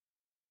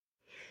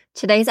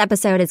Today's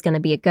episode is going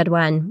to be a good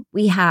one.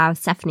 We have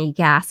Stefanie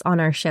Gass on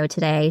our show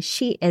today.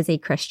 She is a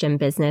Christian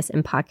business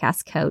and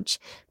podcast coach,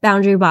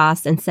 boundary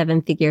boss, and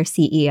seven-figure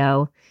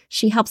CEO.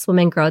 She helps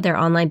women grow their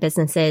online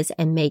businesses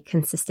and make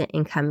consistent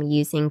income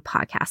using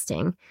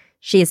podcasting.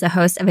 She is the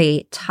host of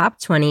a top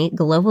 20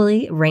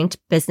 globally ranked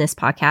business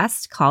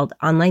podcast called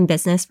Online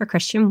Business for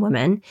Christian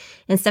Women.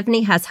 And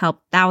Stefanie has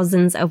helped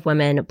thousands of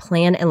women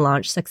plan and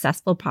launch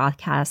successful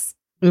podcasts,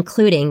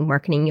 including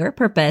Marketing Your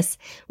Purpose,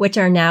 which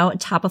are now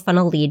top of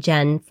funnel lead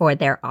gen for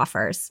their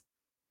offers.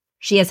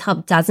 She has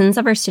helped dozens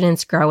of her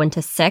students grow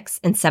into 6-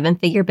 and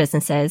 7-figure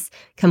businesses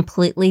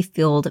completely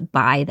fueled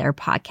by their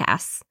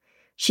podcasts.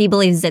 She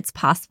believes it's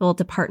possible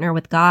to partner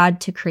with God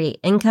to create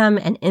income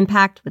and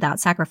impact without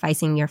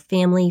sacrificing your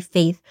family,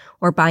 faith,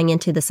 or buying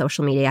into the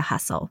social media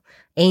hustle.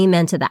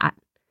 Amen to that.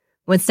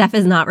 When Steph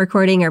is not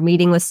recording or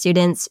meeting with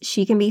students,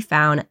 she can be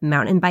found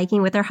mountain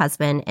biking with her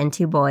husband and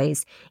 2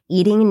 boys,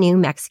 eating new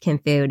Mexican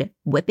food,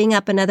 whipping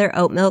up another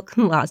oat milk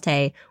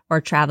latte,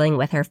 or traveling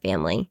with her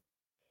family.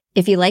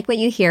 If you like what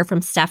you hear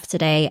from Steph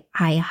today,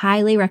 I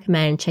highly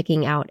recommend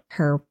checking out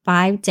her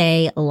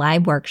 5-day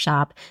live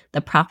workshop,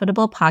 the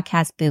Profitable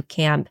Podcast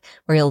Bootcamp,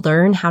 where you'll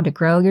learn how to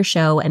grow your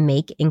show and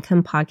make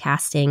income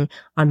podcasting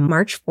on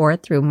March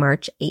 4th through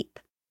March 8th.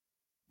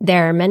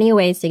 There are many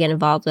ways to get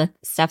involved with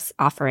Steph's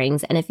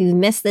offerings, and if you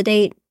missed the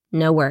date,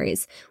 no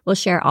worries. We'll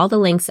share all the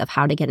links of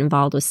how to get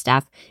involved with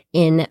Steph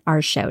in our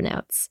show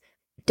notes.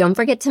 Don't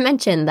forget to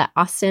mention that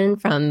Austin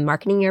from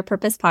Marketing Your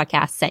Purpose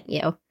podcast sent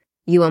you.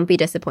 You won't be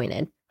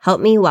disappointed.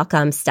 Help me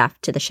welcome Steph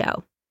to the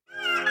show.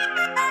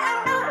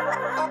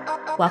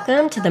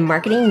 Welcome to the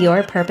Marketing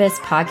Your Purpose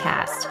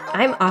podcast.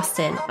 I'm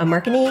Austin, a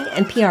marketing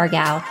and PR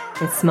gal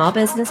and small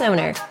business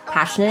owner,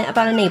 passionate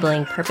about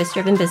enabling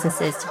purpose-driven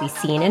businesses to be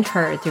seen and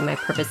heard through my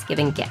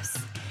purpose-given gifts.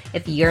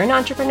 If you're an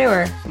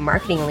entrepreneur,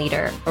 marketing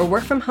leader, or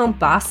work-from-home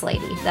boss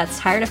lady that's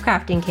tired of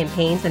crafting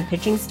campaigns and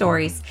pitching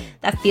stories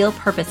that feel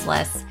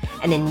purposeless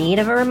and in need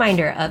of a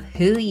reminder of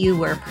who you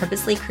were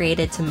purposely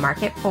created to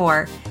market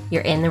for,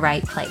 you're in the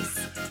right place.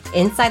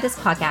 Inside this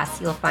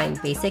podcast, you'll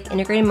find basic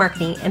integrated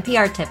marketing and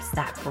PR tips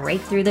that break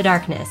through the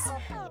darkness,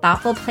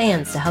 thoughtful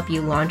plans to help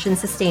you launch and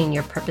sustain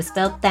your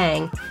purpose-built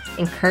thing,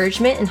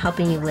 encouragement in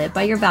helping you live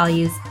by your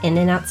values in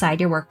and outside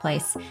your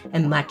workplace,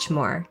 and much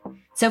more.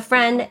 So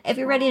friend, if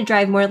you're ready to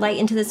drive more light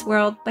into this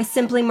world by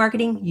simply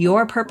marketing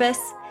your purpose,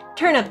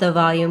 turn up the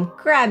volume,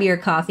 grab your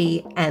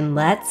coffee, and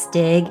let's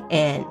dig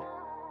in.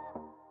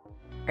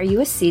 Are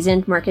you a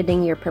seasoned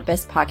Marketing Your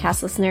Purpose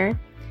podcast listener?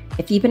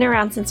 If you've been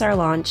around since our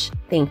launch,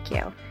 thank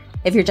you.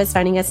 If you're just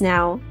finding us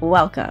now,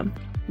 welcome.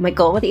 My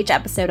goal with each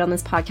episode on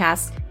this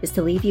podcast is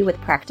to leave you with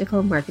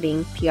practical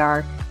marketing,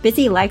 PR,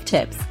 busy life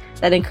tips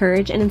that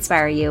encourage and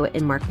inspire you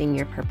in marketing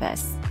your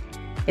purpose.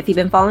 If you've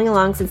been following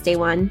along since day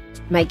one,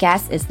 my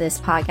guess is this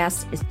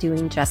podcast is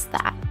doing just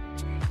that.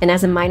 And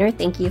as a minor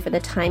thank you for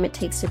the time it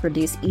takes to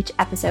produce each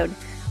episode,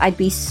 I'd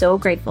be so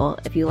grateful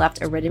if you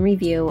left a written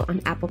review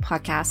on Apple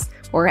Podcasts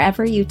or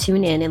wherever you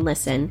tune in and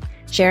listen,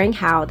 sharing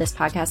how this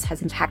podcast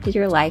has impacted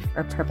your life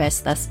or purpose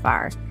thus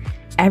far.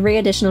 Every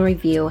additional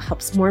review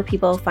helps more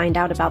people find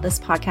out about this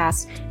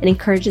podcast and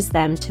encourages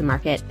them to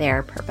market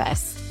their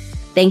purpose.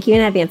 Thank you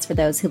in advance for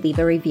those who leave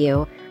a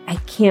review. I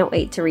can't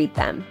wait to read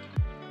them.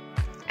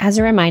 As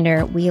a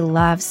reminder, we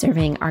love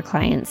serving our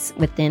clients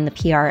within the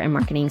PR and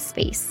marketing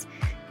space.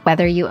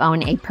 Whether you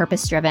own a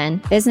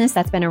purpose-driven business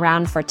that's been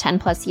around for 10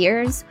 plus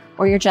years,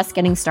 or you're just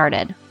getting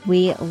started,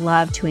 we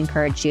love to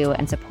encourage you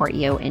and support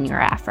you in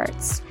your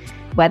efforts.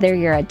 Whether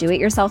you're a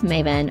do-it-yourself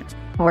maven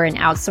or an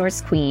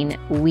outsourced queen,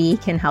 we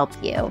can help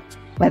you.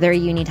 Whether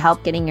you need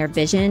help getting your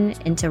vision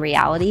into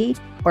reality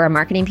or a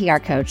marketing PR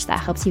coach that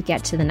helps you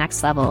get to the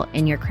next level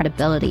in your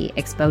credibility,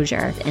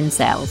 exposure, and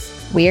sales,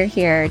 we're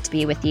here to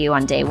be with you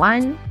on day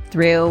 1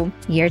 through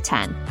year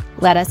 10.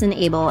 Let us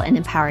enable and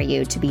empower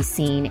you to be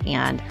seen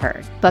and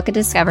heard. Book a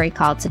discovery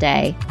call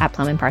today at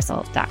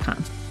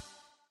plumandparcel.com.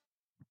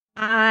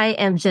 I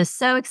am just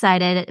so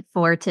excited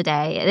for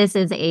today. This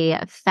is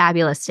a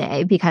fabulous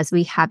day because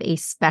we have a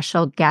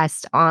special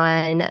guest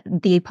on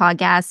the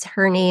podcast.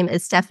 Her name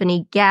is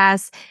Stefanie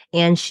Gass,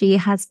 and she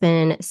has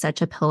been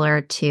such a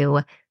pillar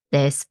to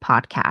this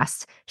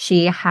podcast.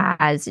 She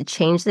has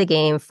changed the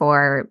game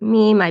for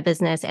me, my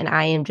business, and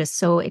I am just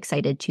so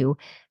excited to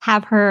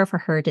have her, for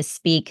her to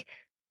speak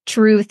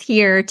truth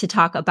here, to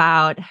talk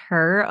about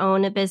her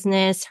own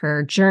business,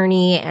 her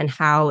journey, and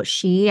how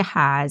she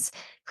has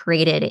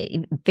created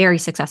a very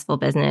successful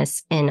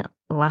business in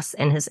less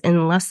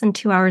than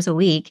 2 hours a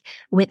week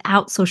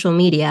without social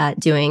media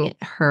doing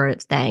her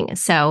thing.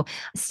 So,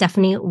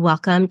 Stefanie,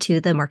 welcome to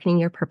the Marketing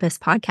Your Purpose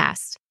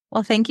podcast.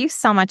 Well, thank you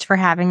so much for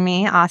having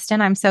me,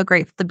 Austin. I'm so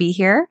grateful to be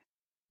here.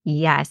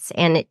 Yes.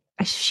 And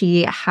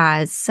She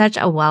has such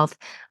a wealth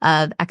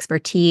of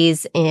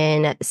expertise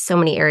in so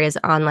many areas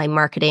of online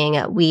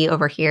marketing. We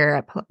over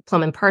here at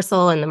Plum and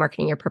Parcel and the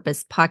Marketing Your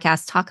Purpose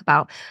podcast talk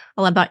about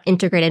a lot about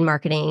integrated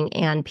marketing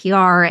and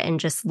PR and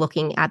just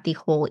looking at the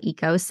whole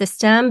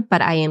ecosystem.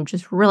 But I am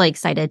just really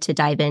excited to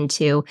dive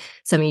into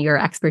some of your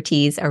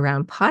expertise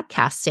around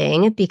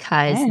podcasting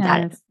because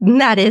Yes.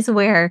 that is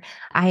where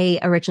I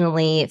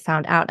originally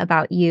found out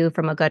about you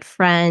from a good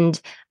friend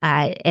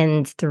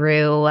and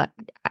through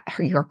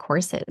your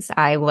courses.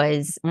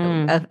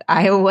 Mm.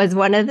 I was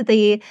one of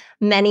the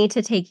many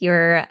to take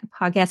your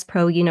Podcast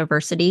Pro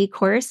University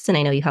course, and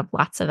I know you have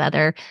lots of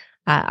other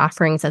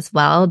offerings as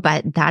well.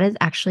 But that is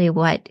actually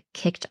what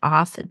kicked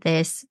off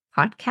this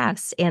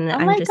podcast, and Oh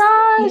I'm my just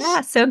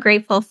gosh. so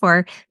grateful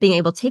for being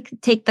able to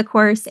take the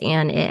course,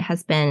 and it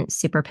has been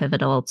super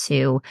pivotal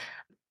to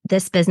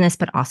this business.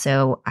 But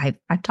also, I've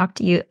talked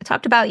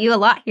about you a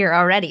lot here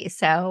already.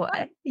 So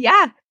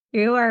yeah,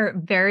 you are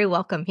very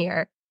welcome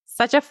here.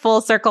 Such a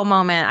full circle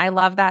moment. I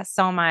love that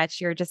so much.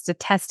 You're just a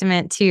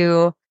testament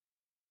to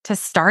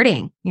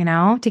starting,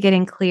 to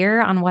getting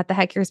clear on what the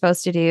heck you're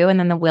supposed to do. And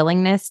then the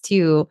willingness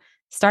to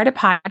start a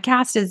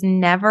podcast is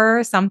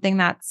never something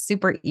that's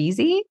super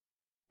easy.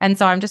 And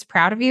so I'm just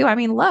proud of you. I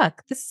mean,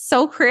 look, this is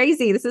so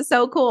crazy. This is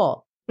so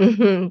cool.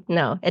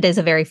 No, it is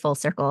a very full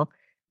circle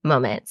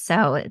moment.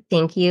 So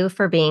thank you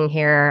for being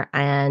here.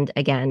 And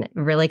again,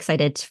 really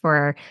excited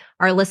for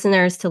our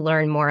listeners to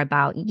learn more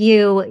about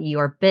you,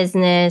 your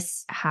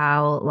business,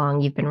 how long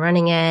you've been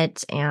running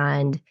it.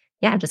 And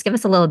yeah, just give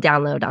us a little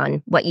download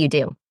on what you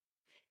do.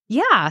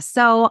 Yeah.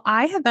 So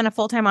I have been a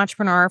full-time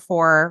entrepreneur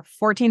for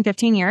 14,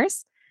 15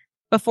 years.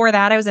 Before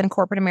that, I was in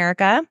corporate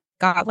America,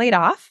 got laid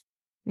off,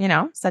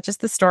 such is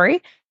the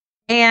story,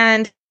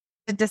 and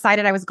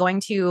decided I was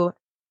going to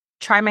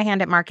try my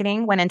hand at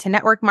marketing, went into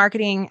network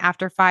marketing.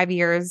 After 5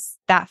 years,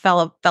 that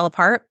fell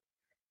apart.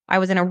 I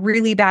was in a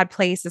really bad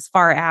place as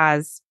far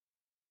as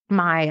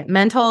my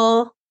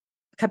mental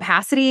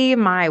capacity,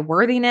 my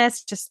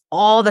worthiness, just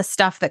all the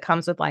stuff that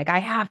comes with like, I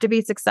have to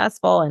be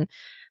successful and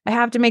I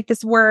have to make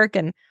this work.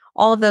 And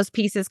all of those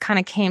pieces kind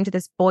of came to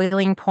this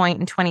boiling point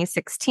in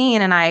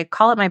 2016. And I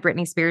call it my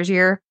Britney Spears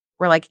year,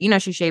 where like,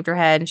 she shaved her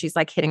head and she's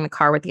like hitting the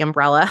car with the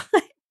umbrella.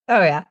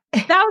 Oh, yeah.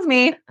 That was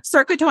me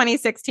circa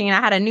 2016. I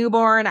had a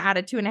newborn. I had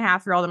a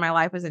 2.5-year-old and my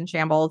life was in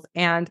shambles.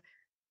 And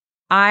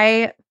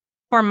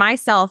for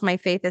myself, my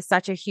faith is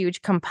such a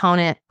huge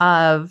component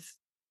of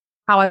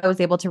how I was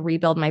able to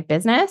rebuild my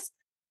business.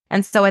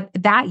 And so at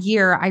that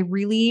year, I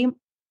really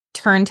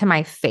turned to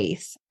my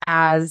faith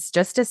as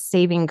just a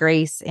saving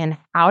grace in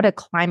how to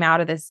climb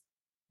out of this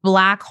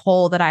black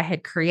hole that I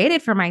had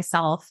created for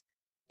myself.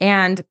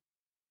 And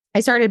I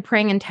started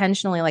praying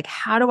intentionally, like,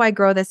 how do I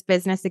grow this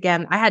business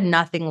again? I had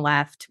nothing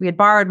left. We had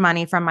borrowed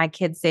money from my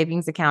kids'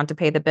 savings account to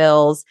pay the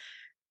bills.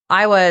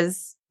 I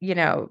was,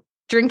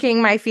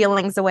 drinking my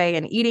feelings away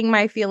and eating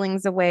my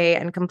feelings away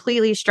and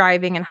completely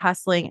striving and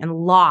hustling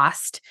and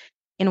lost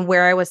in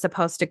where I was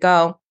supposed to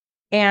go.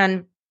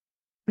 And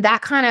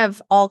that kind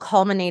of all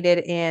culminated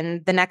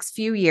in the next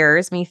few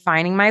years, me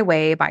finding my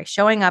way by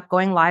showing up,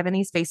 going live in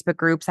these Facebook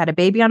groups, had a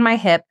baby on my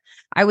hip.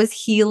 I was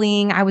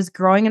healing. I was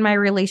growing in my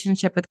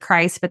relationship with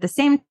Christ, but at the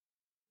same time,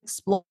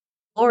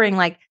 exploring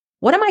like,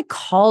 what am I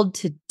called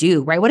to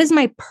do, right? What is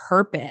my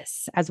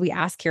purpose, as we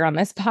ask here on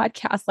this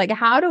podcast? Like,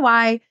 how do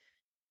I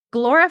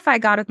glorify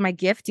God with my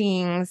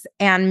giftings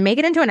and make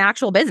it into an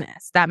actual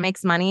business that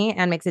makes money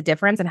and makes a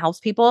difference and helps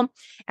people?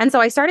 And so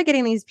I started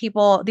getting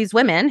these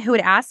women who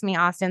would ask me,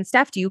 Austin,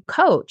 Steph, do you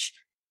coach?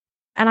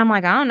 And I'm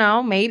like, I don't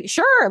know, maybe,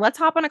 sure, let's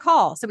hop on a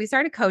call. So we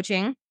started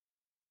coaching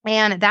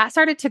and that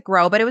started to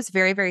grow, but it was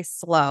very, very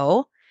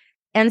slow.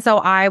 And so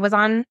I was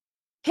on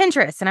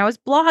Pinterest and I was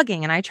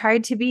blogging and I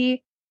tried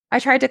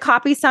to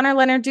copy Sonner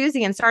Leonard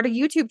Doozy and start a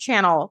YouTube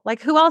channel.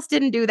 Like, who else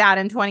didn't do that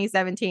in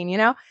 2017,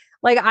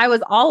 Like, I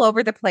was all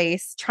over the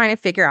place trying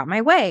to figure out my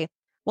way.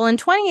 Well, in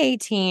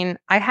 2018,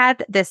 I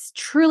had this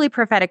truly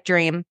prophetic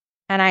dream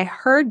and I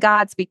heard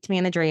God speak to me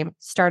in the dream,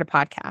 start a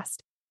podcast.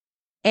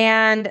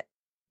 And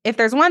if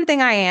there's one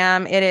thing I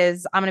am, it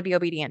is I'm going to be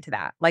obedient to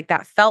that. Like,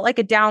 that felt like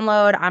a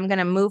download. I'm going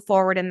to move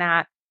forward in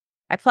that.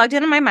 I plugged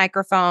in my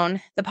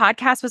microphone. The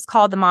podcast was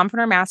called the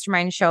Mompreneur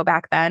Mastermind Show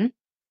back then,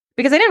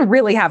 because I didn't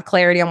really have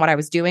clarity on what I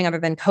was doing other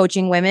than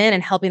coaching women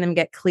and helping them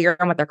get clear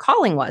on what their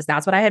calling was.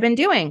 That's what I had been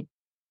doing.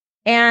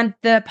 And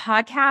the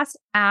podcast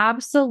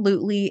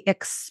absolutely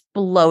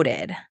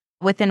exploded.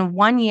 Within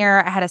 1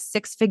 year, I had a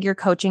 6-figure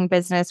coaching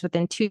business.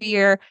 Within 2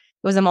 years,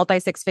 it was a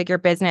multi-6-figure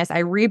business. I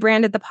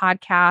rebranded the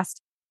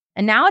podcast.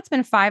 And now it's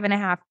been 5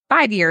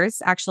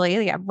 years,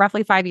 actually,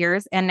 roughly 5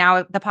 years. And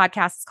now the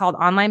podcast is called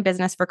Online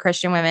Business for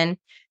Christian Women.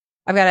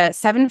 I've got a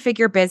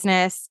 7-figure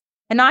business.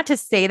 And not to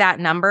say that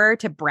number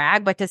to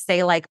brag, but to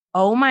say like,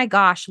 oh my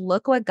gosh,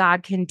 look what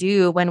God can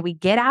do when we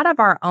get out of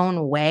our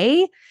own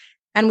way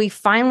and we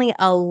finally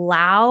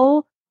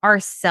allow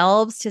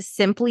ourselves to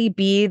simply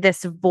be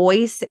this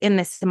voice in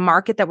this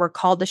market that we're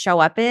called to show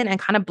up in and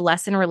kind of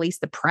bless and release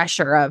the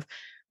pressure of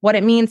what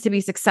it means to be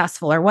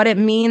successful or what it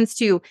means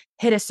to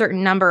hit a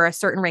certain number, a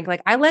certain rank.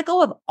 Like I let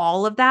go of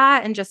all of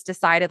that and just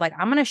decided like,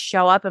 I'm going to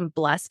show up and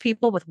bless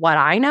people with what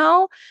I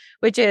know,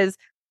 which is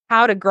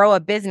how to grow a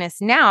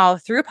business now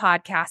through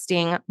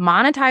podcasting,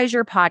 monetize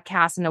your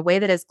podcast in a way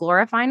that is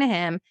glorifying to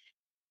him,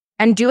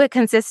 and do it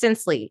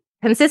consistently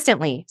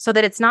so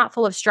that it's not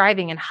full of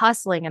striving and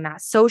hustling and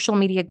that social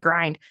media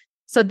grind.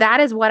 So that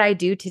is what I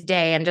do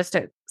today. And just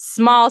a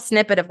small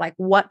snippet of like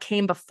what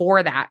came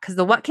before that, because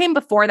the what came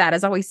before that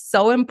is always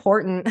so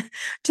important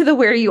to the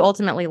where you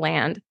ultimately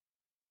land.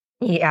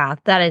 Yeah,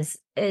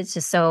 it's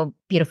just so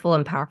beautiful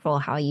and powerful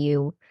how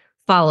you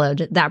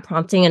followed that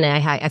prompting. And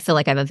I feel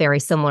like I have a very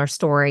similar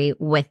story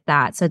with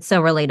that. So it's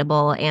so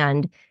relatable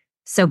and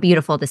so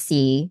beautiful to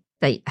see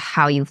that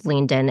how you've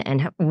leaned in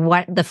and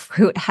what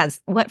fruit has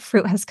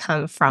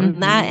come from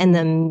that, and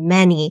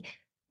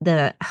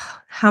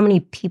how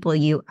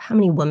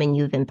many women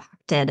you've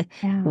impacted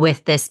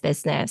with this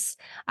business.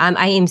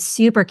 I am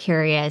super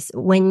curious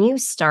when you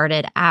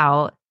started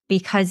out,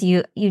 because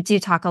you do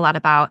talk a lot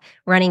about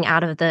running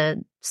out of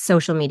the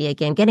social media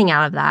game, getting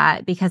out of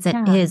that, because it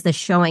is the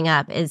showing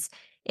up is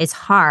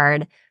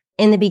hard.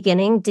 In the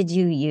beginning, did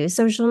you use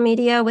social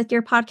media with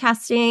your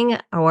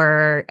podcasting,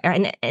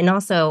 and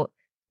also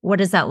what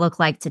does that look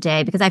like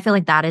today? Because I feel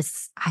like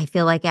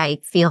I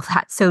feel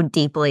that so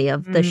deeply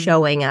of the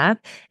showing up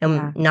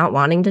and not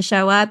wanting to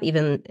show up,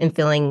 even and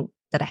feeling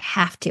that I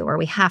have to or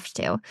we have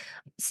to.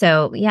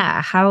 So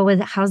yeah,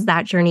 how's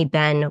that journey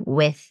been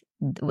with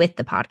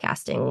the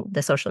podcasting,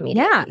 the social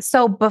media? Yeah.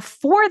 So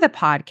before the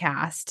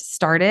podcast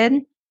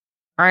started,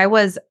 I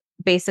was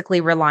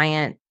basically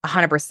reliant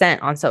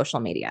 100% on social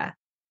media.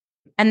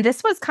 And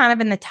this was kind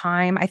of in the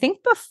time, I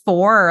think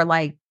before,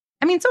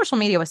 social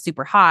media was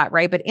super hot,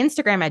 right? But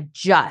Instagram had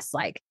just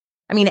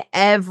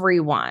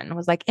everyone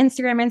was like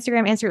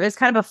Instagram. It was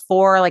kind of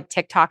before like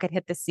TikTok had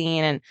hit the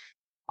scene and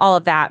all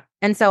of that.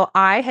 And so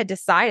I had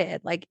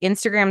decided like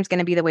Instagram's going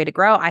to be the way to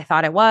grow. I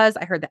thought it was.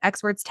 I heard the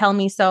experts tell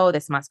me so.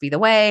 This must be the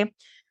way.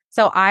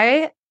 So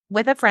I,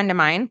 with a friend of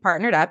mine,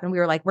 partnered up and we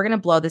were like, we're going to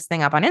blow this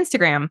thing up on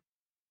Instagram.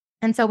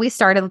 And so we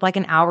started with like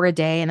an hour a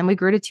day and then we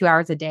grew to 2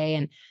 hours a day.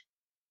 And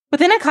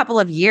within a couple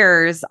of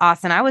years,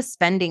 Austin, I was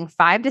spending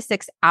 5 to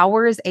 6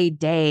 hours a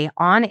day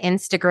on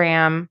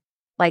Instagram,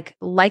 like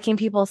liking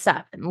people's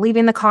stuff and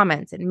leaving the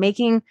comments and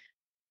making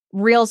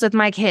reels with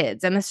my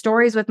kids and the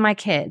stories with my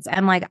kids.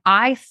 And like,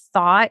 I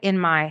thought in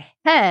my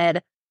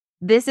head,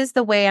 this is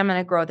the way I'm going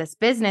to grow this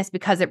business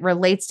because it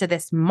relates to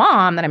this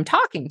mom that I'm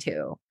talking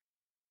to.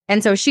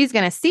 And so she's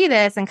going to see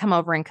this and come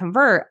over and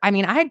convert. I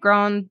mean, I had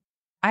grown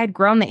the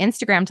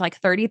Instagram to like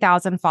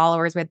 30,000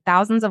 followers with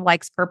thousands of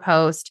likes per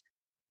post.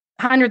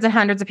 Hundreds and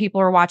hundreds of people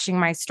were watching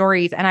my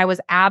stories and I was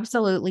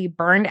absolutely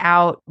burned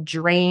out,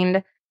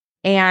 drained.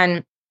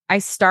 And I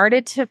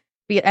started to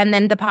be, and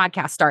then the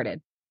podcast started.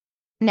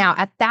 Now,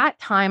 at that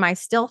time, I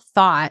still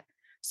thought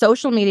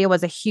social media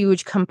was a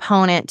huge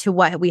component to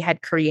what we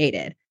had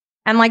created.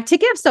 And like to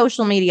give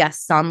social media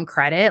some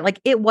credit, like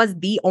it was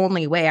the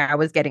only way I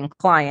was getting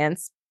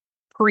clients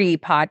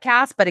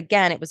pre-podcast. But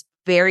again, it was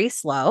very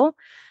slow,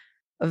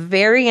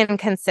 very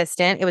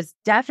inconsistent. It was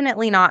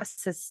definitely not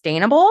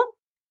sustainable.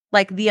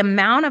 Like the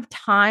amount of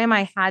time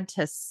I had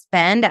to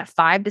spend at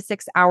 5 to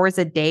 6 hours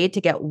a day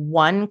to get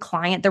one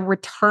client, the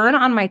return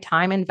on my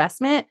time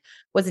investment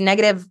was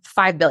negative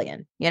 5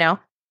 billion,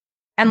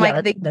 And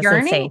like the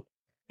yearning,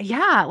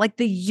 like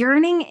the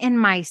yearning in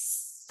my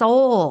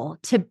soul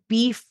to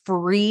be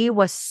free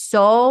was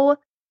so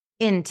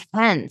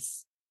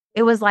intense.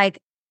 It was like,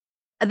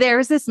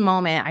 there's this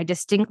moment I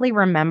distinctly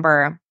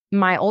remember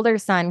my older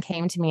son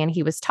came to me and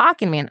he was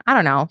talking to me and I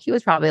don't know, he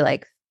was probably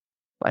like,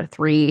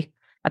 3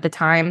 at the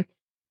time. And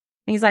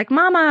he's like,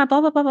 Mama,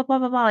 blah, blah, blah, blah, blah,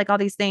 blah, blah, like all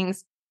these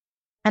things.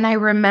 And I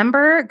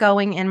remember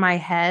going in my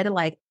head,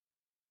 like,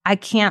 I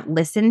can't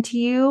listen to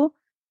you.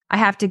 I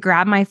have to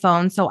grab my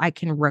phone so I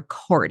can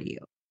record you.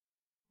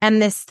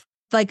 And this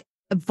like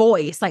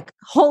voice, like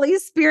Holy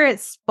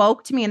Spirit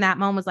spoke to me in that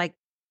moment, was like,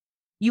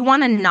 you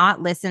want to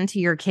not listen to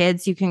your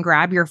kids? You can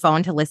grab your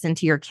phone to listen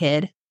to your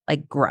kid.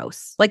 Like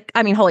gross. Like,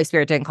 I mean, Holy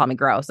Spirit didn't call me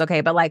gross. Okay.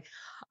 But like,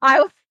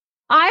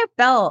 I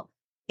felt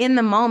in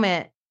the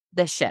moment,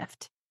 the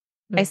shift.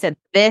 I said,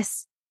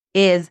 this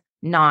is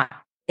not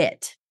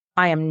it.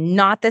 I am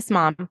not this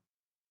mom.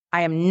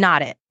 I am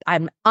not it.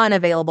 I'm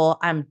unavailable.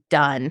 I'm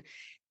done.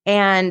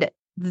 And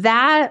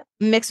that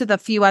mixed with a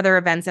few other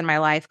events in my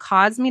life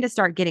caused me to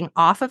start getting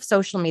off of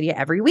social media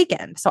every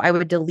weekend. So I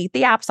would delete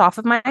the apps off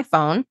of my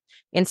phone,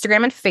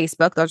 Instagram and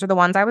Facebook. Those are the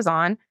ones I was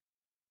on.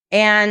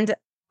 And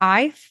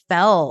I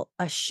felt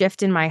a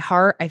shift in my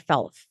heart. I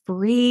felt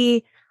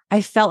free. I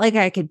felt like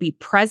I could be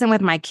present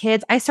with my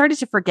kids. I started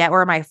to forget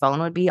where my phone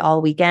would be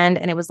all weekend.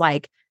 And it was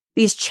like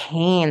these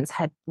chains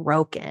had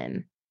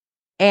broken.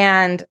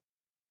 And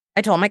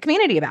I told my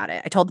community about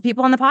it. I told the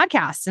people on the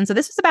podcast. And so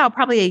this was about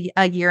probably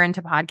a year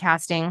into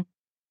podcasting.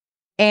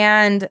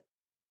 And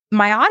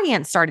my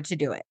audience started to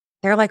do it.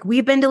 They're like,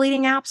 we've been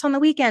deleting apps on the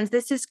weekends.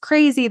 This is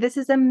crazy. This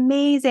is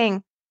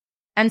amazing.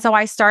 And so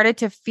I started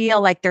to feel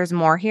like there's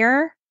more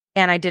here.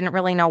 and I didn't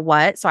really know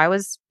what. So I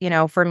was,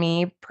 for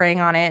me, praying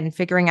on it and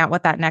figuring out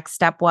what that next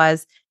step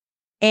was.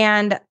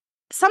 And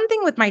something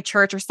with my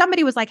church or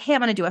somebody was like, hey,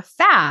 I'm going to do a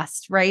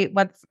fast, right?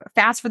 What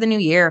fast for the new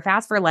year,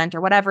 fast for Lent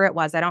or whatever it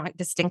was. I don't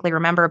distinctly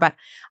remember, but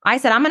I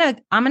said, I'm going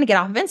to get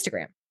off of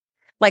Instagram,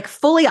 like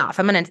fully off.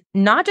 I'm going to,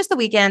 not just the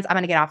weekends, I'm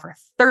going to get off for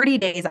 30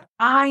 days.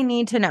 I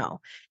need to know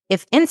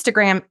if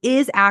Instagram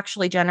is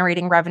actually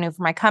generating revenue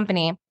for my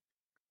company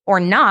or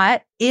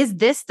not. Is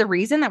this the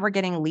reason that we're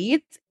getting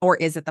leads, or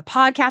is it the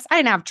podcast? I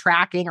didn't have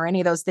tracking or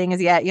any of those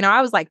things yet.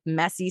 I was like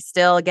messy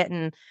still,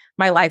 getting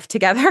my life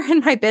together in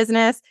my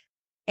business.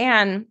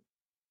 And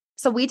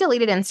so we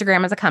deleted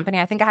Instagram as a company.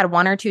 I think I had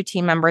 1 or 2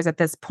 team members at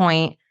this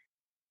point.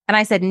 And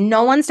I said,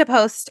 no one's to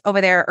post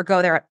over there or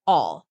go there at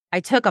all. I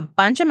took a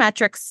bunch of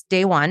metrics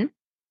day one,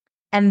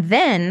 and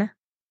then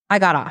I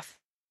got off,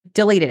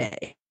 deleted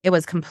it. It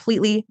was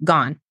completely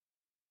gone.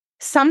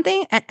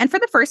 And for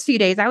the first few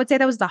days, I would say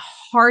that was the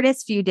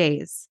hardest few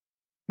days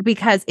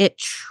because it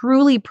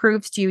truly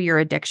proves to you your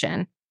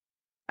addiction.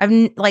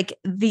 Like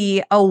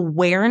the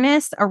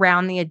awareness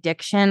around the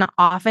addiction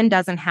often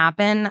doesn't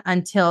happen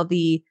until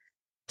the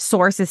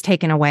source is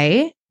taken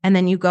away. And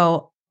then you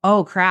go,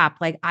 oh crap,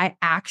 like I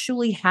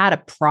actually had a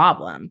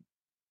problem.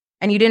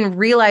 And you didn't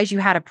realize you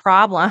had a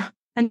problem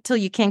until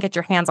you can't get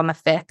your hands on the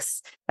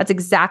fix. That's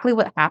exactly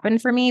what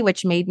happened for me,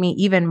 which made me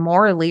even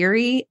more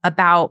leery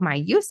about my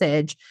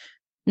usage,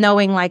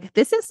 knowing like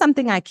this is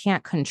something I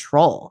can't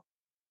control.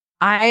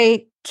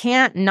 I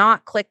can't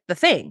not click the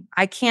thing.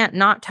 I can't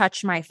not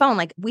touch my phone.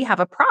 Like we have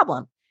a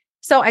problem.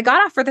 So I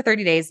got off for the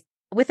 30 days.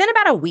 Within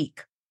about a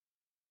week,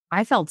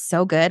 I felt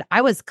so good. I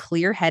was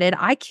clear-headed.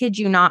 I kid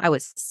you not. I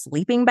was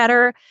sleeping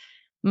better.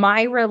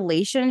 My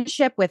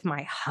relationship with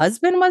my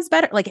husband was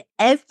better. Like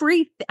I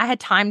had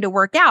time to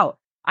work out.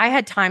 I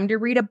had time to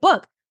read a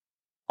book.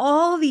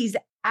 All these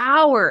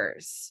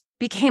hours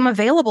became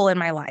available in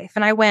my life.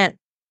 And I went,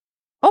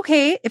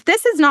 okay, if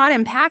this is not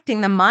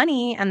impacting the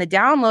money and the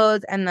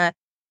downloads and the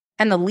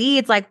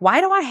leads, like, why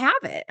do I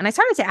have it? And I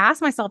started to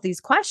ask myself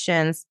these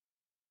questions.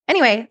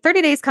 Anyway,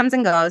 30 days comes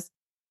and goes.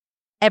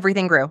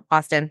 Everything grew,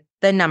 Austin.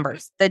 The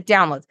numbers, the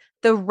downloads,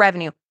 the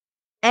revenue,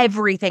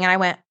 everything. And I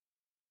went,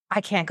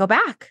 I can't go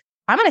back.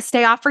 I'm going to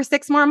stay off for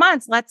 6 more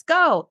months. Let's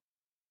go.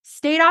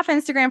 Stayed off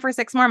Instagram for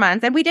 6 more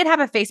months. And we did have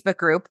a Facebook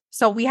group.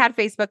 So we had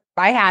Facebook.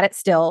 I had it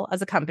still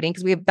as a company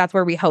because that's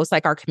where we host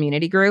like our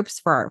community groups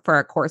for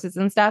our courses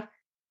and stuff.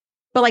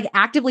 But like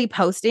actively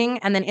posting,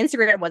 and then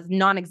Instagram was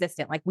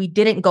non-existent. Like we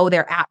didn't go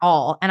there at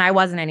all. And I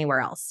wasn't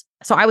anywhere else.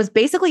 So I was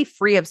basically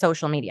free of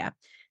social media.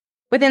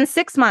 Within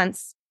 6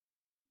 months,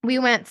 we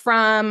went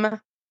from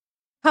a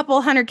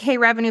couple 100K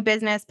revenue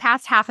business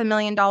past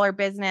 $500,000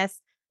 business.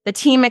 The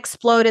team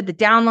exploded, the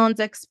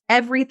downloads,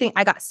 everything.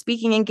 I got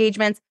speaking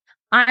engagements.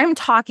 I'm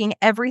talking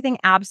everything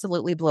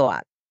absolutely blew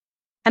up.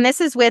 And this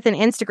is with an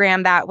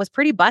Instagram that was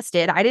pretty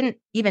busted. I didn't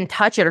even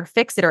touch it or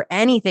fix it or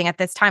anything at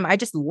this time. I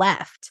just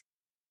left.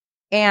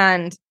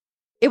 And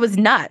it was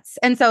nuts.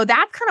 And so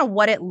that's kind of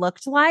what it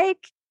looked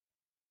like.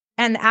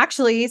 And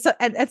actually, so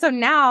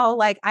now,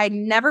 like, I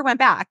never went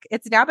back.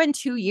 It's now been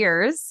 2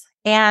 years.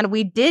 And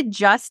we did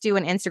just do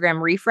an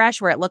Instagram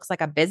refresh where it looks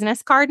like a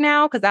business card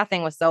now, because that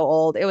thing was so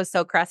old. It was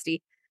so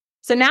crusty.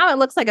 So now it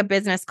looks like a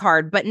business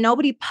card, but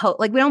nobody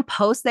we don't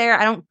post there.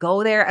 I don't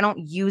go there. I don't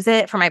use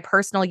it for my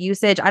personal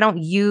usage. I don't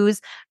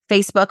use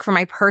Facebook for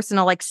my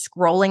personal, like,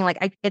 scrolling.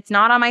 Like, it's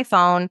not on my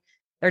phone.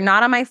 They're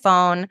not on my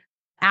phone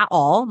at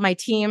all. My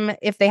team,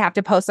 if they have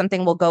to post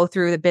something, will go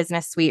through the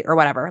business suite or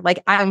whatever.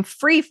 Like, I'm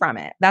free from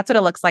it. That's what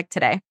it looks like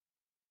today.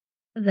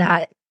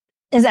 That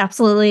is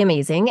absolutely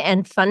amazing.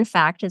 And fun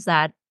fact is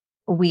that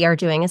we are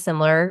doing a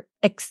similar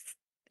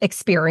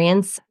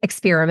experiment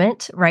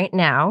right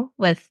now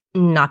with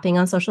not being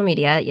on social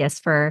media.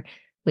 Yes, for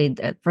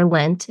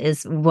Lent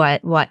is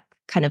what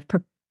kind of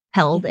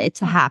propelled it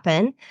to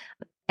happen.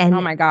 And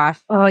oh my gosh.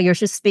 Oh, you're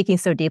just speaking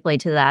so deeply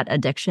to that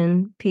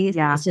addiction piece.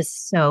 Yeah. It's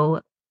just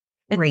so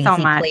crazy so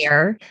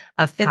clear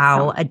of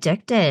how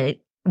addicted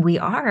we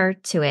are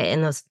to it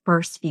in those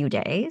first few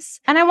days.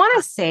 And I want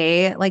to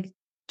say, like,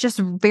 just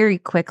very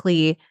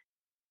quickly,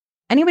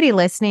 anybody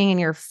listening and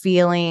you're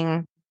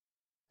feeling,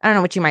 I don't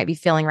know what you might be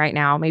feeling right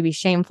now, maybe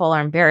shameful or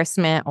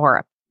embarrassment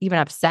or even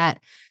upset,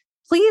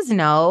 please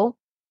know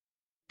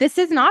this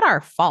is not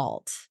our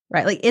fault,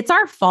 right? Like, it's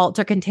our fault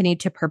to continue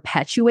to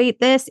perpetuate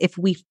this if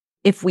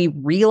we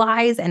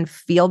realize and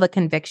feel the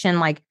conviction,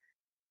 like,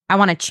 I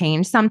want to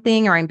change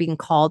something or I'm being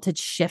called to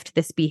shift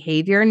this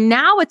behavior.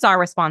 Now it's our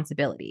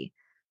responsibility.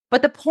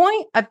 But the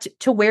point of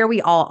to where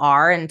we all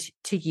are, and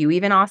to you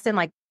even, Austin,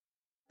 like,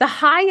 the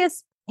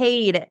highest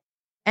paid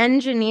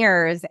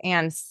engineers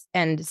and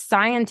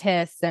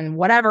scientists and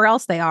whatever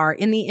else they are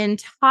in the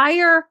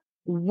entire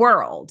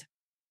world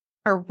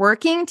are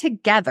working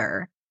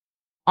together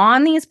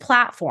on these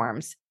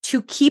platforms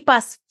to keep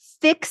us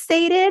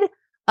fixated,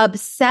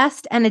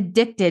 obsessed, and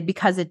addicted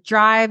because it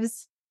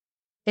drives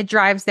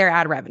their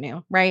ad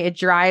revenue, right? It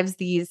drives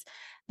these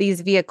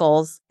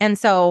vehicles. And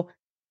so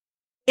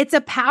it's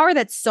a power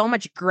that's so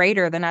much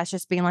greater than us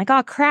just being like,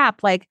 oh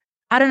crap, like,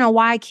 I don't know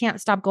why I can't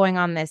stop going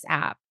on this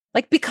app.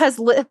 Like, because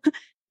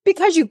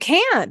you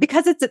can't,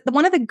 because it's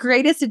one of the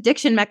greatest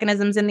addiction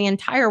mechanisms in the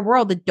entire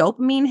world, the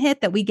dopamine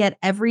hit that we get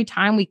every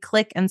time we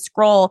click and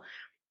scroll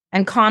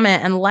and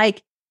comment and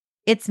like.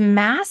 It's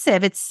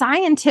massive. It's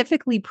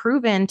scientifically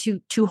proven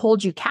to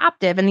hold you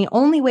captive. And the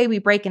only way we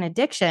break an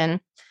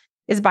addiction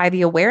is by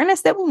the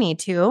awareness that we need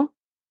to,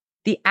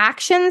 the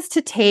actions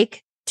to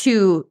take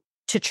to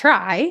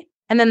try,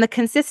 and then the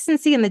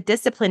consistency and the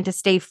discipline to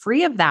stay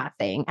free of that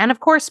thing. And of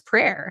course,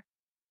 prayer.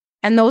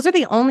 And those are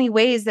the only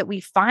ways that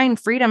we find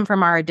freedom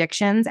from our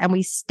addictions and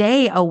we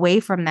stay away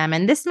from them.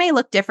 And this may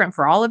look different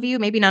for all of you.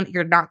 Maybe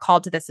you're not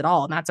called to this at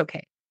all, and that's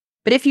okay.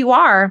 But if you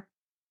are,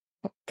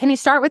 can you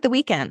start with the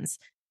weekends?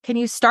 Can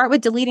you start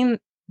with deleting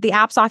the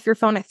apps off your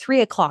phone at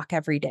 3:00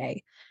 every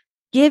day?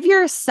 Give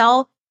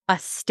yourself a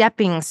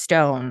stepping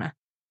stone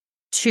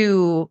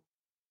to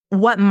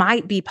what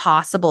might be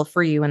possible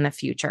for you in the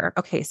future.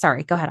 Okay,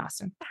 sorry. Go ahead,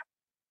 Austin.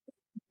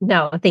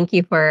 No, thank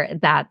you for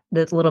that.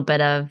 This little bit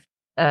of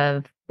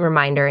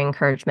reminder,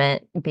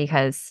 encouragement,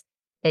 because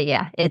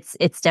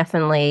it's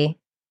definitely,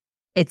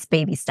 it's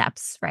baby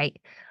steps, right?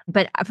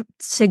 But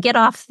to get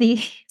off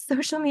the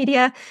social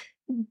media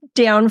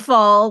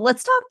downfall,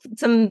 let's talk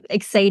some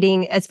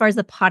exciting as far as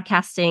the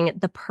podcasting,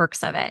 the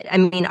perks of it. I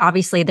mean,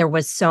 obviously there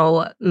was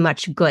so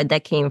much good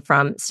that came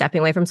from stepping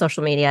away from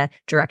social media,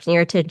 directing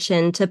your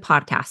attention to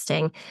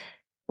podcasting.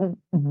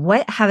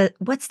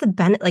 What's the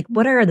benefit? Like,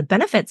 what are the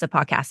benefits of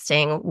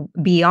podcasting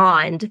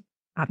beyond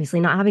obviously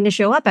not having to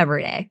show up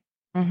every day?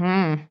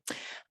 Mm-hmm.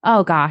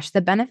 Oh gosh,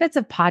 the benefits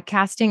of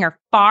podcasting are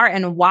far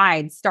and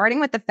wide, starting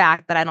with the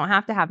fact that I don't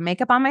have to have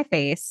makeup on my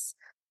face.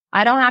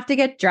 I don't have to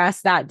get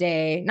dressed that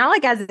day. Not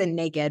like as in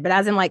naked, but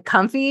as in like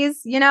comfies,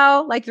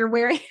 like you're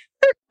wearing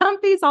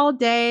comfies all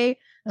day.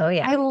 Oh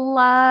yeah. I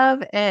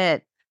love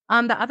it.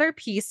 The other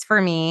piece for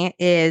me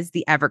is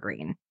the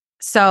evergreen.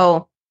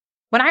 So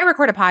when I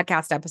record a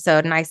podcast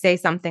episode and I say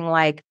something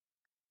like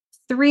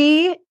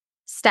 3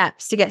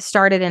 steps to get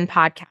started in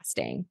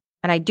podcasting,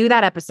 and I do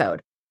that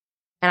episode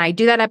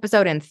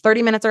in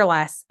 30 minutes or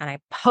less, and I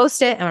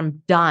post it and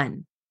I'm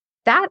done.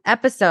 That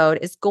episode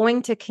is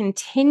going to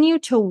continue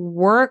to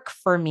work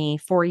for me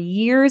for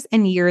years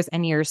and years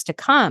and years to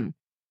come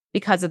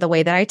because of the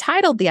way that I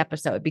titled the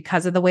episode,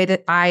 because of the way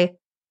that I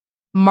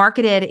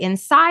marketed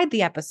inside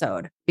the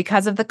episode,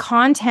 because of the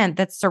content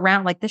that's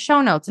surround, like the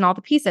show notes and all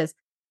the pieces.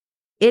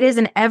 It is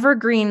an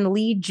evergreen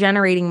lead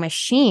generating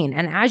machine.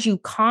 And as you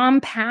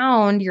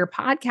compound your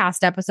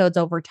podcast episodes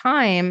over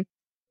time,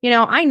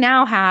 I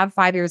now have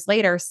 5 years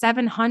later,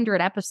 700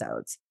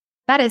 episodes.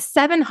 That is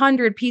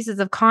 700 pieces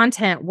of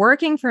content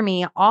working for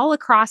me all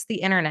across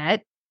the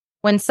internet.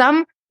 When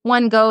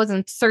someone goes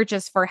and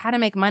searches for how to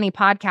make money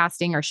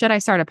podcasting, or should I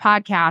start a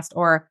podcast,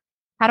 or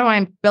how do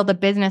I build a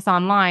business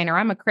online, or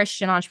I'm a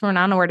Christian entrepreneur and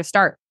I don't know where to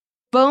start.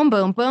 Boom,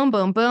 boom, boom,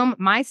 boom, boom.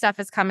 My stuff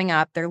is coming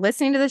up. They're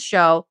listening to the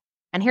show.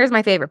 And here's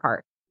my favorite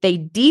part. They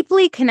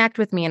deeply connect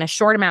with me in a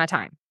short amount of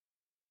time.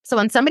 So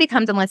when somebody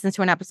comes and listens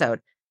to an episode,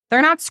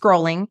 they're not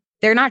scrolling.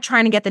 They're not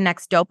trying to get the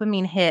next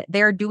dopamine hit.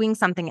 They're doing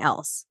something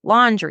else,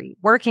 laundry,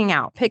 working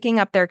out, picking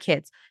up their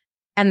kids,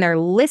 and they're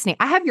listening.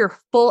 I have your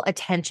full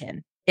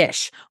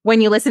attention-ish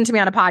when you listen to me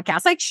on a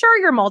podcast. Like, sure,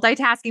 you're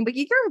multitasking, but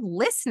you're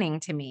listening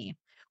to me.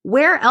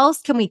 Where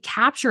else can we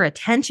capture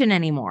attention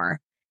anymore?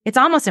 It's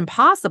almost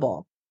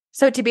impossible.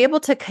 So to be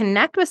able to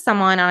connect with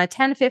someone on a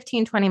 10,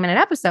 15, 20-minute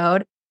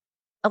episode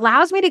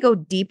allows me to go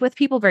deep with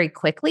people very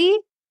quickly,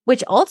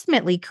 which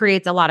ultimately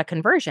creates a lot of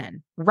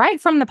conversion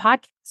right from the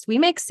podcast. We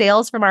make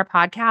sales from our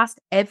podcast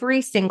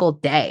every single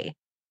day.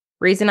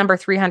 Reason number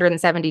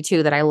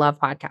 372 that I love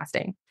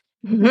podcasting.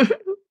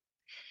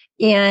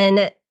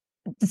 And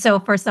so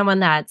for someone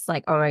that's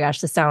like, oh my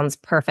gosh, this sounds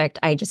perfect,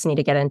 I just need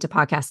to get into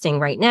podcasting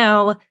right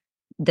now,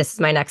 this is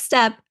my next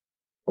step,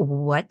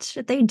 what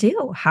should they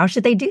do? How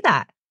should they do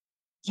that?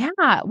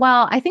 Yeah,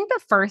 well, I think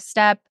the first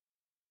step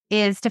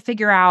is to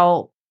figure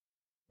out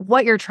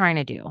what you're trying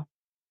to do.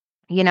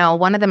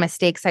 One of the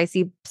mistakes I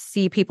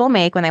see people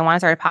make when they want to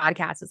start a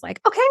podcast is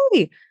like,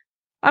 okay,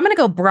 I'm going to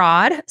go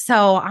broad.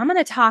 So I'm going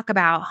to talk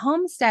about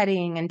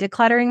homesteading and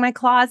decluttering my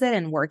closet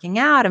and working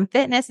out and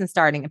fitness and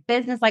starting a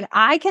business. Like,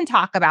 I can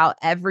talk about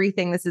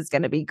everything. This is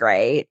going to be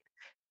great.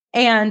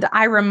 And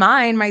I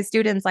remind my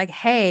students, like,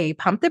 hey,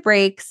 pump the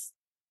brakes.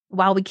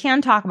 While we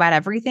can talk about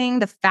everything,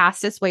 the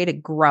fastest way to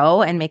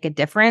grow and make a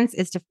difference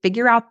is to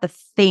figure out the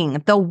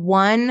thing, the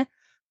one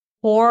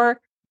core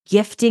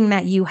gifting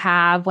that you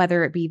have,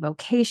 whether it be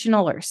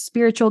vocational or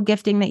spiritual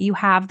gifting that you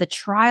have, the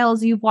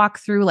trials you've walked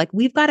through. Like,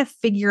 we've got to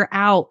figure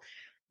out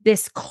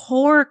this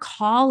core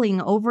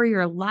calling over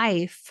your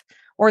life,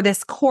 or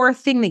this core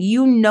thing that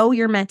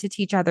you're meant to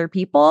teach other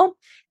people,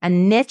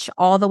 and niche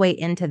all the way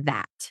into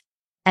that.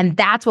 And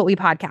that's what we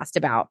podcast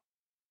about.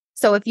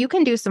 So if you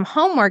can do some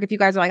homework, if you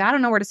guys are like, I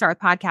don't know where to start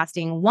with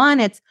podcasting, one,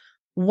 it's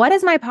what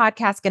is my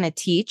podcast going to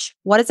teach?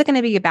 What is it going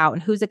to be about?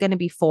 And who's it going to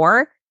be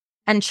for?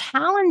 And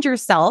challenge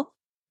yourself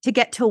to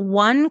get to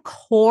one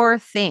core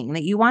thing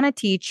that you want to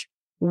teach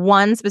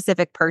one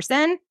specific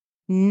person.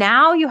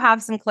 Now you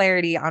have some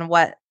clarity on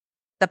what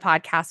the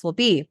podcast will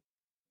be.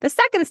 The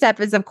second step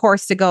is, of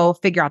course, to go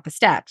figure out the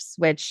steps,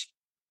 which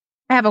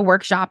I have a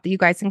workshop that you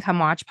guys can come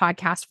watch,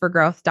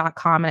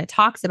 podcastforgrowth.com. And it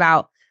talks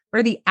about what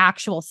are the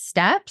actual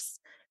steps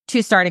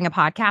to starting a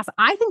podcast.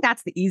 I think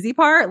that's the easy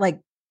part. Like,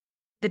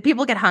 that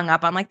people get hung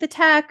up on, like the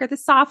tech or the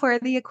software,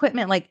 the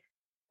equipment, like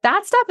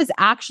that stuff is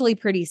actually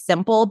pretty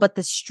simple, but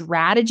the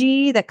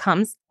strategy that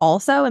comes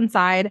also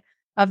inside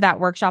of that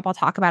workshop, I'll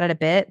talk about it a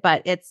bit,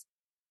 but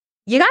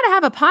you got to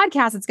have a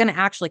podcast that's going to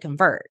actually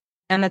convert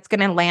and that's going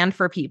to land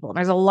for people. And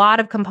there's a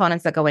lot of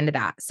components that go into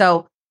that.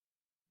 So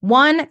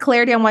 1,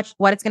 clarity on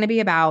what it's going to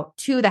be about.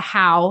 2, the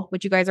how,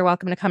 which you guys are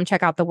welcome to come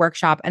check out the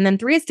workshop. And then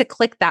 3 is to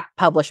click that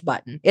publish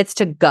button. It's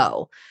to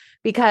go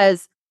and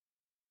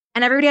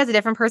everybody has a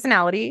different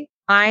personality.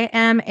 I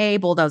am a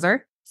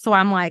bulldozer. So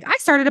I'm like, I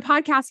started a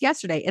podcast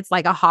yesterday. It's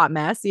like a hot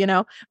mess,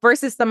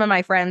 versus some of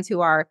my friends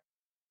who are,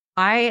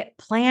 I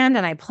planned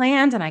and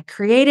I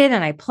created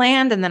and I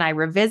planned and then I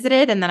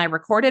revisited and then I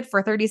recorded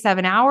for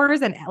 37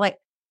 hours. And like,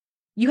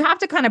 you have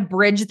to kind of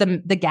bridge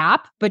the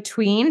gap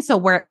between. So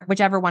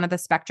whichever one of the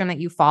spectrum that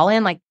you fall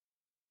in, like,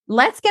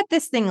 let's get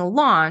this thing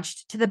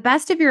launched to the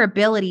best of your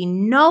ability,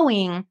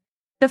 knowing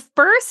the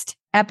first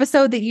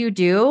episode that you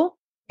do,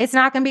 it's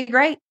not going to be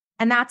great.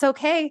 And that's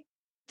okay.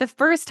 The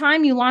first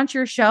time you launch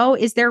your show,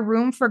 is there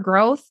room for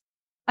growth?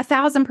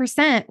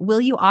 1,000%.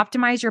 Will you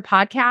optimize your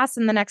podcast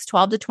in the next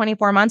 12 to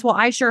 24 months? Well,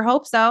 I sure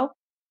hope so.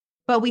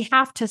 But we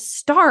have to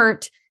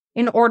start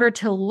in order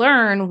to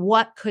learn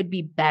what could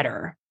be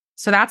better.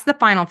 So that's the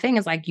final thing,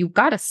 is like, you've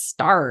got to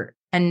start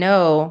and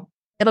know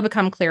it'll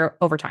become clear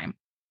over time.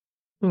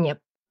 Yep.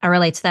 I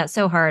relate to that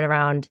so hard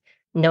around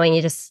knowing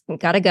you just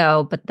got to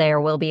go, but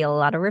there will be a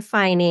lot of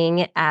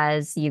refining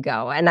as you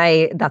go. And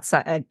that's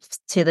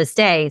to this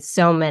day,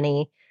 so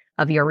many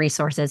of your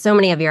resources, so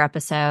many of your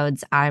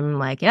episodes, I'm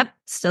like, yep,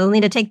 still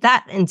need to take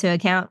that into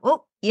account.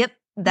 Oh, yep,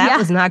 that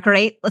was not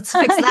great. Let's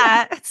fix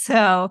that.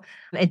 So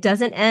it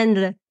doesn't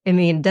end.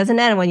 It doesn't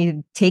end when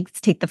you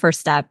take the first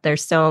step.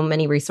 There's so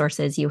many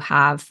resources you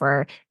have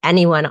for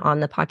anyone on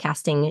the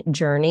podcasting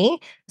journey.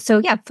 So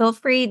yeah, feel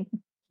free.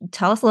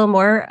 Tell us a little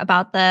more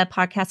about the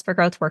Podcast for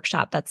Growth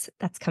workshop that's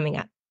coming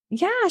up.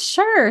 Yeah,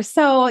 sure.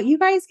 So you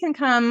guys can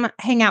come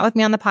hang out with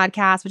me on the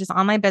podcast, which is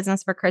Online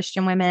Business for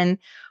Christian Women.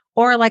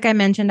 Or like I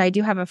mentioned, I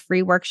do have a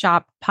free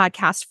workshop,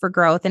 Podcast for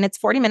Growth, and it's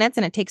 40 minutes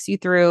and it takes you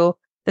through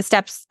the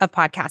steps of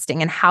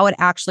podcasting and how it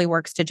actually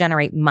works to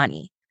generate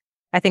money.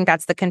 I think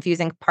that's the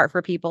confusing part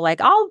for people. Like,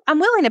 oh, I'm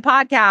willing to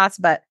podcast,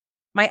 but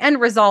my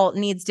end result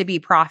needs to be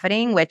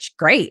profiting, which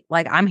great.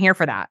 Like, I'm here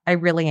for that. I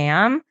really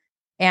am.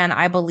 And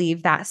I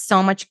believe that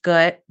so much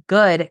good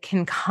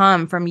can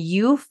come from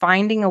you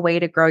finding a way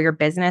to grow your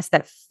business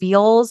that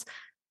feels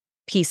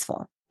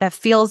peaceful, that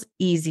feels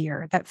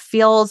easier, that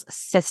feels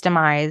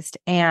systemized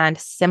and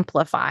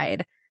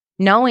simplified,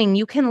 knowing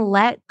you can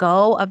let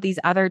go of these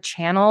other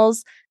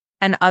channels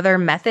and other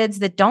methods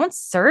that don't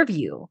serve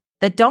you,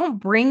 that don't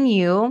bring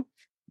you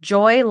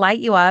joy, light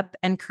you up,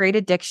 and create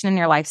addiction in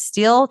your life,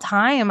 steal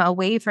time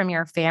away from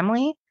your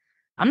family.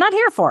 I'm not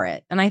here for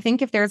it. And I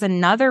think if there's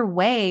another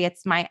way,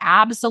 it's my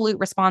absolute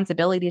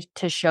responsibility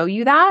to show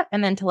you that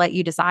and then to let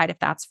you decide if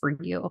that's for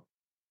you.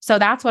 So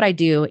that's what I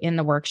do in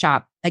the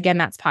workshop. Again,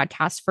 that's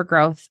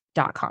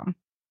podcastforgrowth.com.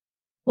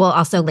 We'll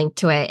also link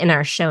to it in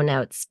our show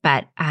notes.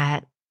 But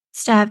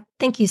Steph,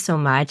 thank you so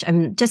much.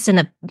 I'm just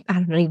I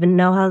don't even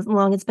know how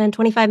long it's been,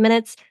 25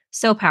 minutes.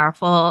 So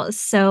powerful,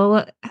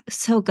 so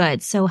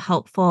good, so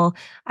helpful.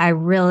 I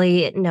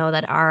really know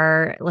that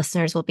our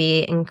listeners will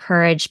be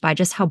encouraged by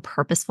just how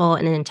purposeful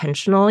and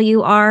intentional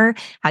you are,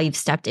 how you've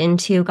stepped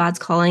into God's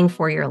calling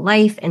for your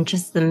life, and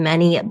just the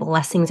many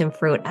blessings and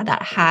fruit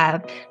that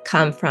have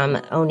come from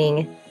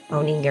owning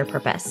your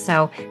purpose.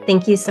 So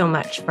thank you so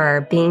much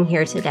for being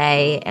here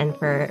today and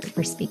for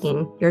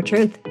speaking your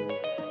truth.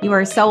 You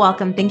are so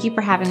welcome. Thank you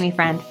for having me,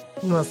 friend.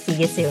 And we'll see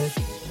you soon.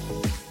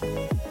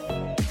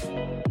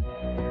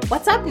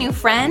 What's up, new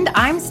friend?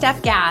 I'm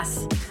Steph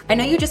Gass. I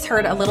know you just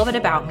heard a little bit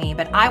about me,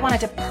 but I wanted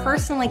to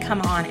personally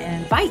come on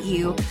and invite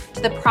you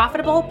to the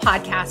Profitable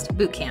Podcast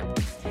Bootcamp.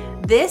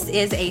 This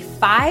is a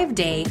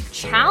 5-day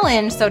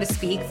challenge, so to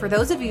speak, for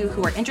those of you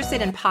who are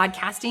interested in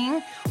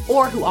podcasting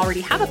or who already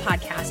have a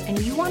podcast and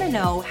you want to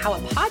know how a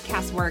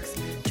podcast works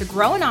to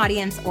grow an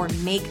audience or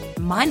make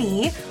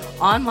money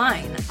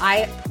online.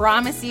 I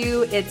promise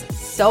you it's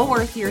so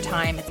worth your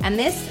time. And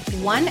this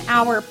 1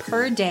 hour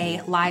per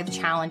day live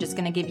challenge is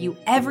going to give you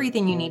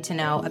everything you need to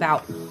know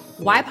about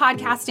why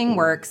podcasting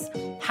works,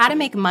 how to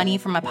make money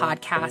from a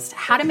podcast,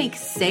 how to make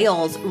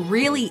sales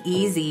really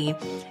easy,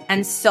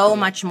 and so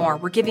much more.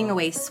 We're giving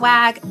away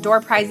swag, door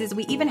prizes.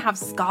 We even have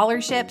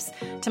scholarships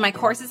to my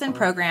courses and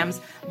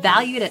programs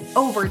valued at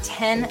over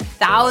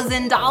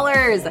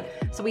 $10,000.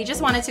 So we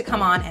just wanted to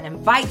come on and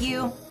invite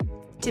you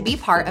to be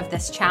part of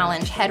this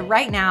challenge. Head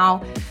right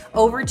now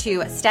over to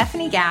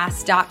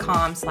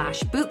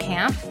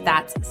stefaniegass.com/bootcamp.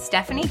 That's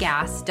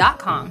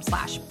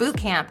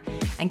stefaniegass.com/bootcamp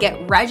and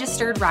get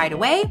registered right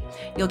away.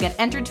 You'll get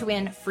entered to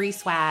win free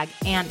swag.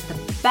 And the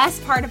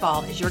best part of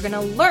all is you're going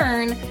to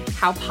learn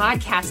how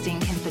podcasting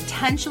can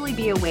potentially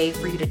be a way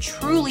for you to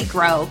truly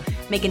grow,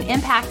 make an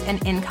impact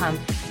and income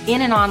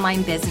in an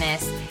online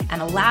business,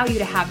 and allow you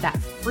to have that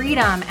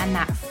freedom and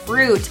that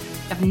fruit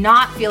of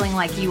not feeling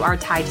like you are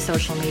tied to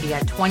social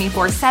media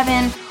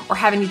 24/7 or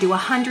having to do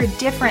 100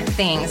 different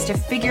things to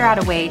figure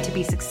out a way to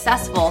be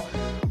successful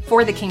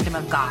for the kingdom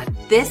of God.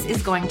 This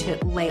is going to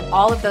lay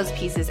all of those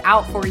pieces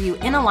out for you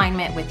in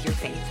alignment with your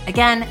faith.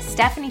 Again,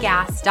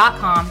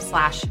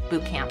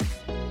 stefaniegass.com/bootcamp.